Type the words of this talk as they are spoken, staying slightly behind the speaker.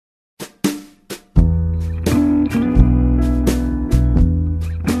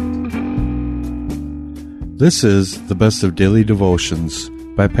This is the Best of Daily Devotions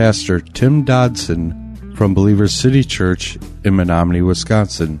by Pastor Tim Dodson from Believers City Church in Menominee,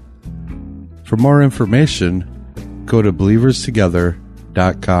 Wisconsin. For more information, go to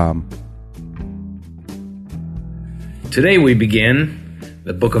believerstogether.com. Today we begin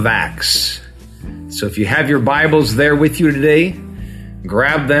the book of Acts. So if you have your Bibles there with you today,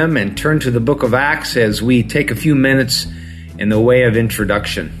 grab them and turn to the book of Acts as we take a few minutes in the way of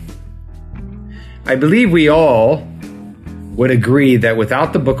introduction. I believe we all would agree that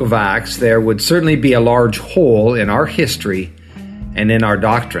without the book of Acts, there would certainly be a large hole in our history and in our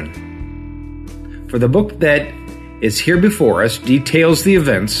doctrine. For the book that is here before us details the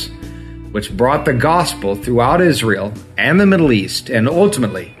events which brought the gospel throughout Israel and the Middle East and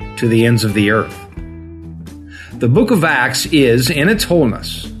ultimately to the ends of the earth. The book of Acts is, in its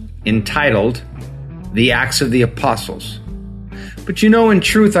wholeness, entitled The Acts of the Apostles. But in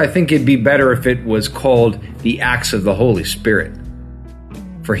truth, I think it'd be better if it was called The Acts of the Holy Spirit.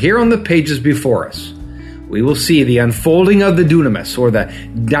 For here on the pages before us, we will see the unfolding of the dunamis, or the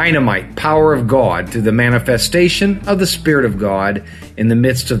dynamite power of God, through the manifestation of the Spirit of God in the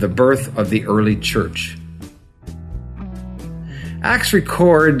midst of the birth of the early church. Acts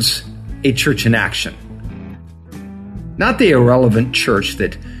records a church in action. Not the irrelevant church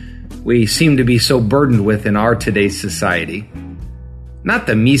that we seem to be so burdened with in our today's society. Not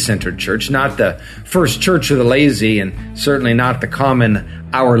the me-centered church, not the first church of the lazy, and certainly not the common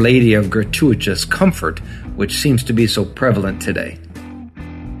Our Lady of gratuitous comfort, which seems to be so prevalent today.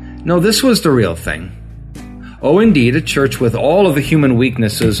 No, this was the real thing. Oh, indeed, a church with all of the human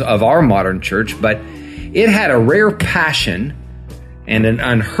weaknesses of our modern church, but it had a rare passion and an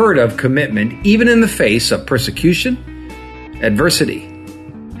unheard of commitment, even in the face of persecution, adversity,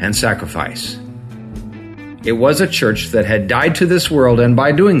 and sacrifice. It was a church that had died to this world, and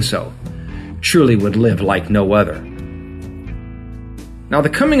by doing so, truly would live like no other. Now,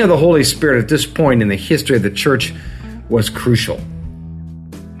 the coming of the Holy Spirit at this point in the history of the church was crucial.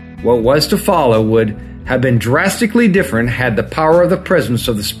 What was to follow would have been drastically different had the power of the presence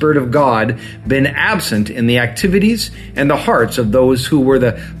of the Spirit of God been absent in the activities and the hearts of those who were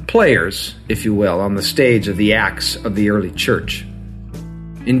the players, if you will, on the stage of the acts of the early church.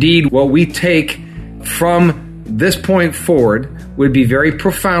 Indeed, what we take from this point forward would be very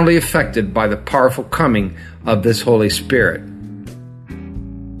profoundly affected by the powerful coming of this Holy Spirit.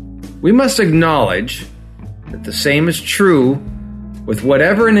 We must acknowledge that the same is true with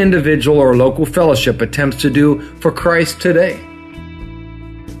whatever an individual or local fellowship attempts to do for Christ today.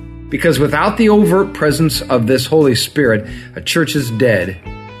 Because without the overt presence of this Holy Spirit, a church is dead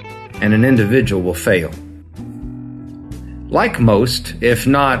and an individual will fail. Like most, if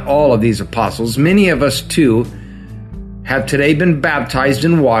not all of these apostles, many of us too have today been baptized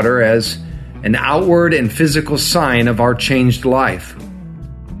in water as an outward and physical sign of our changed life.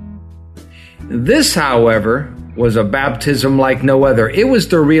 This, however, was a baptism like no other. It was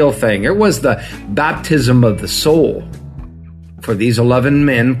the real thing. It was the baptism of the soul. For these 11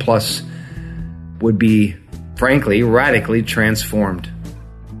 men plus would be, frankly, radically transformed.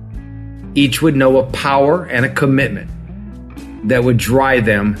 Each would know a power and a commitment that would drive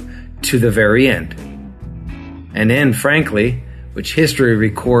them to the very end. An end, frankly, which history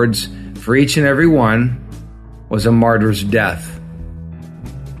records for each and every one was a martyr's death.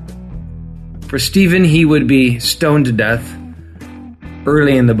 For Stephen, he would be stoned to death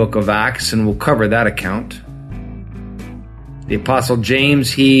early in the book of Acts, and we'll cover that account. The Apostle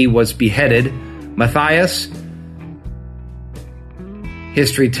James, he was beheaded. Matthias,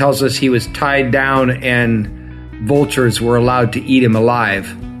 history tells us he was tied down and vultures were allowed to eat him alive.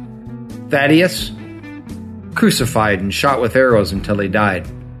 Thaddeus, crucified and shot with arrows until he died.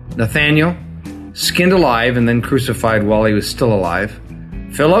 Nathaniel, skinned alive and then crucified while he was still alive.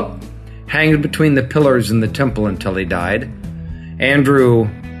 Philip, hanged between the pillars in the temple until he died. Andrew,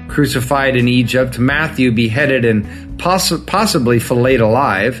 crucified in Egypt. Matthew, beheaded and possibly filleted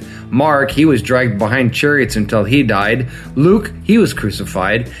alive. Mark, he was dragged behind chariots until he died. Luke, he was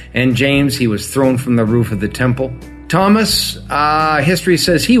crucified. And James, he was thrown from the roof of the temple. Thomas, history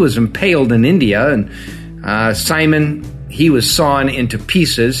says he was impaled in India. And Simon, he was sawn into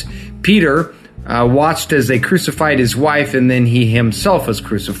pieces. Peter watched as they crucified his wife, and then he himself was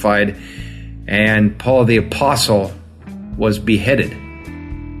crucified. And Paul the Apostle was beheaded.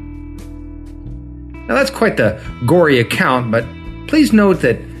 Now that's quite the gory account, but please note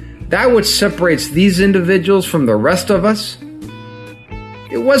that which separates these individuals from the rest of us,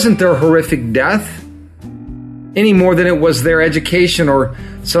 it wasn't their horrific death any more than it was their education or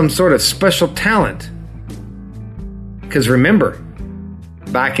some sort of special talent. Because remember,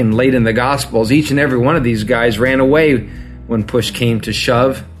 back late in the Gospels, each and every one of these guys ran away when push came to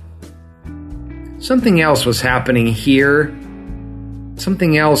shove. Something else was happening here.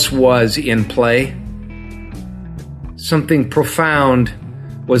 Something else was in play. Something profound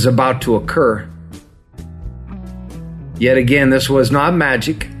was about to occur. Yet again, this was not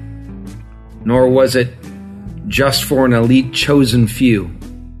magic, nor was it just for an elite chosen few.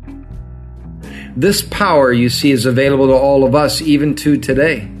 This power, you see, is available to all of us, even to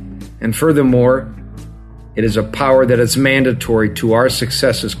today. And furthermore, it is a power that is mandatory to our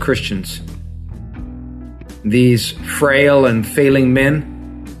success as Christians. These frail and failing men,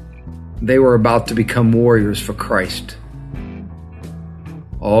 they were about to become warriors for Christ.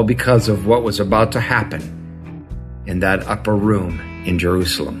 All because of what was about to happen in that upper room in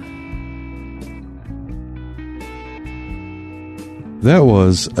Jerusalem. That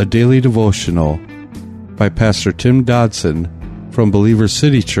was a daily devotional by Pastor Tim Dodson from Believer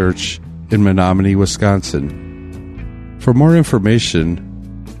City Church in Menominee, Wisconsin. For more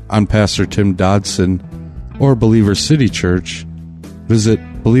information on Pastor Tim Dodson or Believer City Church, visit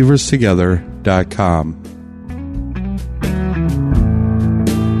believerstogether.com.